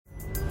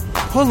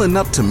Pulling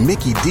up to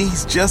Mickey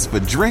D's just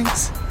for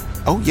drinks?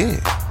 Oh yeah,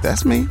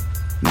 that's me.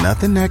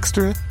 Nothing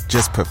extra,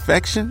 just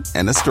perfection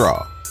and a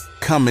straw.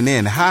 Coming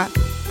in hot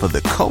for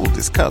the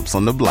coldest cups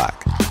on the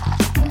block.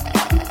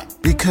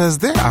 Because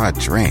there are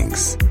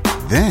drinks.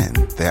 Then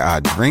there are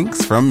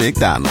drinks from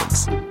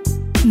McDonald's.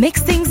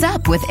 Mix things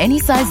up with any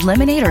size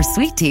lemonade or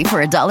sweet tea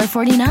for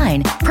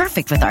 $1.49.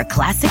 Perfect with our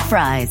classic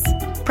fries.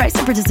 Price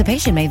and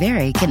participation may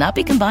vary. Cannot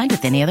be combined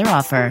with any other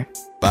offer.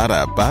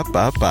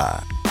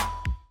 Ba-da-ba-ba-ba.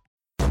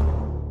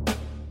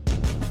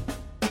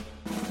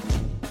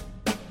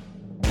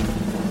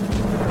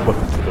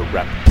 Welcome to the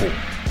Rap Report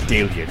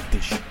Daily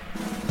Edition,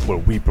 where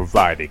we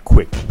provide a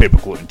quick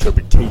biblical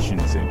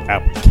interpretations and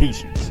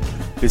applications.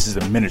 This is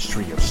a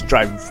ministry of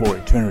striving for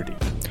eternity.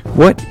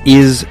 What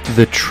is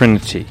the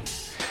Trinity?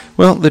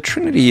 Well, the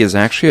Trinity is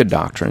actually a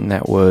doctrine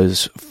that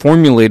was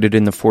formulated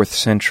in the 4th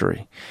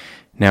century.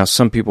 Now,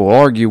 some people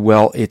argue,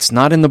 well, it's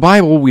not in the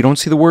Bible. We don't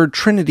see the word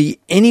Trinity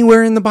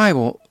anywhere in the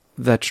Bible.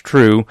 That's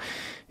true.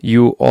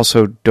 You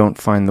also don't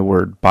find the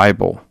word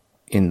Bible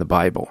in the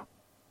Bible.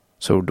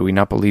 So do we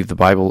not believe the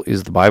Bible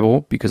is the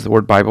Bible because the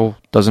word Bible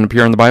doesn't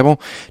appear in the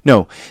Bible?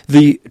 No.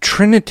 The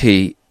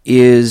Trinity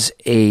is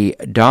a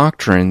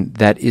doctrine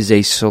that is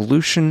a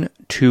solution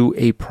to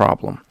a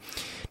problem.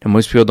 Now,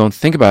 most people don't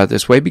think about it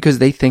this way because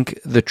they think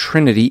the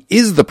Trinity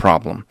is the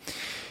problem.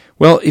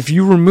 Well, if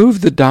you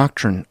remove the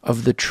doctrine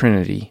of the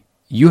Trinity,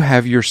 you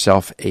have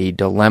yourself a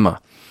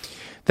dilemma.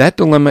 That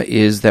dilemma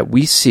is that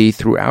we see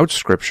throughout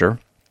Scripture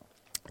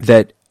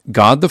that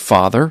God the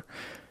Father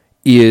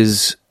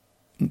is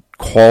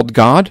called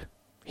God.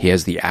 He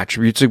has the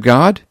attributes of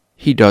God.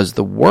 He does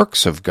the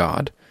works of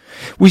God.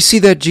 We see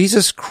that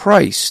Jesus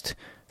Christ,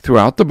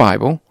 throughout the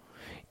Bible,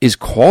 is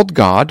called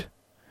God,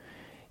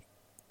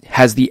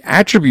 has the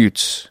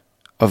attributes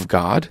of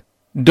God,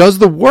 does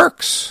the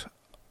works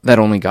that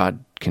only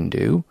God can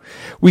do.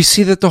 We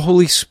see that the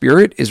Holy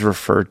Spirit is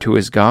referred to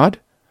as God,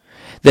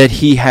 that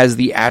he has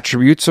the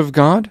attributes of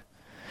God,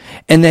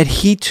 and that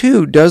he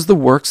too does the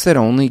works that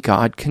only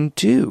God can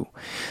do.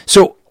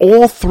 So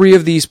all three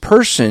of these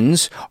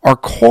persons are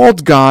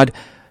called God,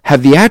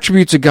 have the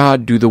attributes of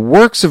God, do the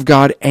works of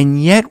God,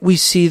 and yet we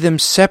see them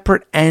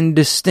separate and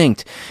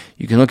distinct.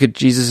 You can look at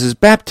Jesus'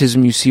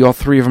 baptism, you see all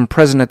three of them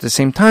present at the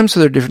same time,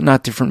 so they're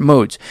not different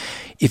modes.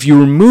 If you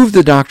remove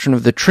the doctrine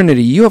of the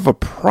Trinity, you have a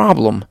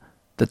problem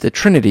that the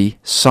Trinity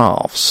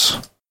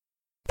solves.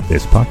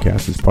 This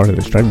podcast is part of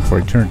the Striving for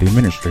Eternity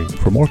ministry.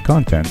 For more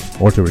content,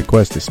 or to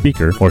request a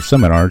speaker or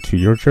seminar to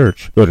your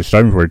church, go to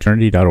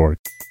strivingforeternity.org.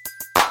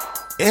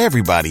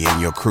 Everybody in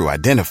your crew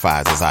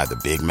identifies as either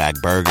Big Mac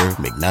Burger,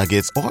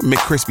 McNuggets, or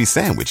McCrispy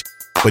Sandwich.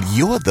 But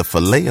you're the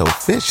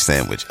Filet-O-Fish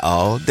Sandwich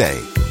all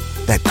day.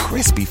 That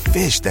crispy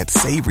fish, that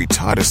savory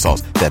tartar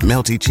sauce, that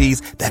melty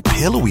cheese, that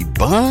pillowy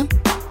bun.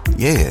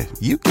 Yeah,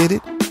 you get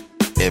it.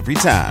 Every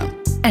time.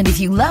 And if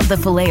you love the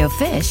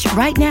Filet-O-Fish,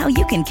 right now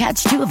you can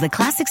catch two of the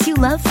classics you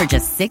love for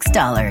just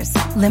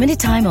 $6. Limited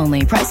time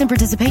only. Price and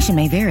participation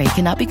may vary.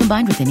 Cannot be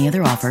combined with any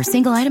other offer.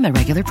 Single item at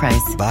regular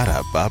price.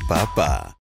 Ba-da-ba-ba-ba.